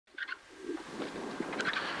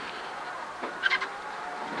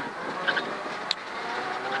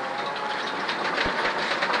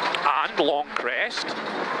crest,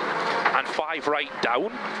 and 5 right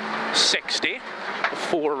down, 60,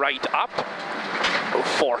 4 right up,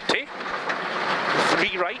 40,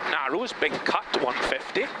 3 right narrows, big cut,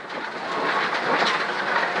 150.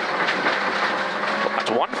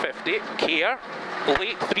 That's 150, care,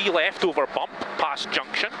 late 3 left over bump, past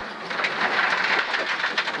junction,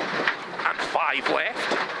 and 5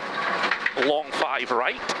 left, long 5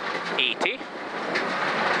 right, 80,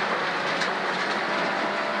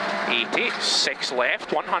 80, 6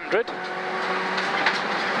 left, 100,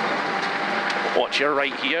 watch your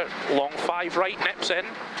right here, long 5 right nips in,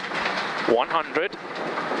 100,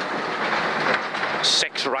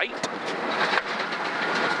 6 right,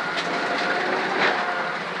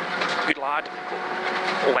 good lad,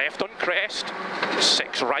 left on crest,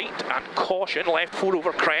 6 right, and caution, left 4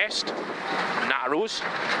 over crest, narrows,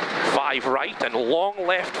 5 right, and long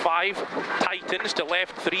left 5, tightens to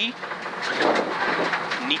left 3,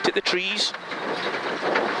 neat at the trees,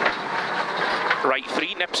 right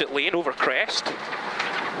 3, nips at lane over crest,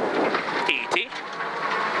 80,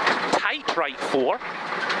 tight right 4,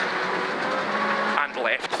 and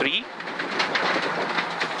left 3,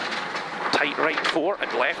 tight right 4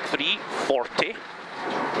 and left 3, 40,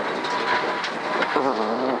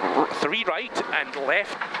 3 right and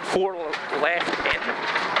left, 4 left in,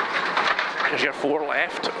 there's your 4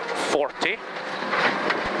 left, 40,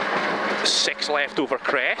 6 left over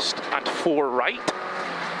crest and 4 right,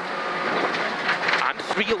 and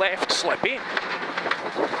 3 left slippy,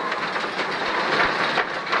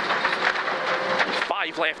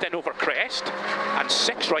 5 left in over crest, and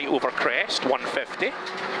 6 right over crest, 150.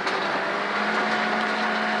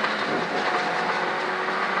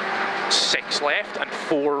 6 left and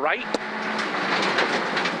 4 right.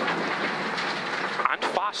 And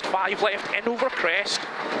fast 5 left in over crest.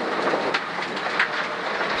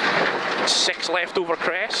 6 left over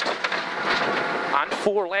crest. And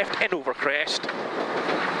 4 left in over crest.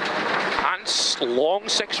 And long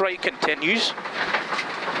 6 right continues.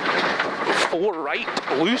 4 right,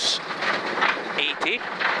 loose, 80.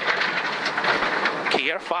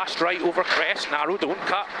 Care, fast right over crest, narrow, don't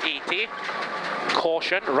cut, 80.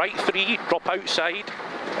 Caution, right 3, drop outside,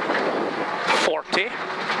 40.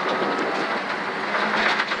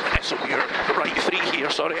 So you're right 3 here,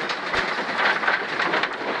 sorry.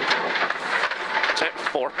 That's it,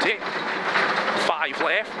 40. 5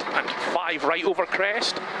 left, and 5 right over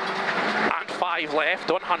crest, and 5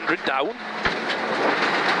 left on 100 down.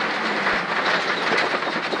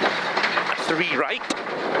 3 right,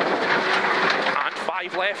 and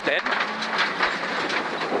 5 left in,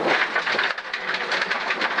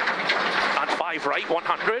 and 5 right,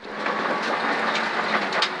 100,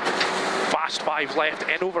 fast 5 left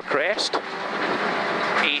in over crest,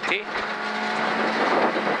 80,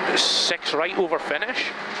 6 right over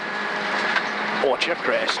finish, watch your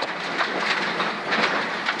crest.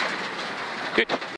 Good.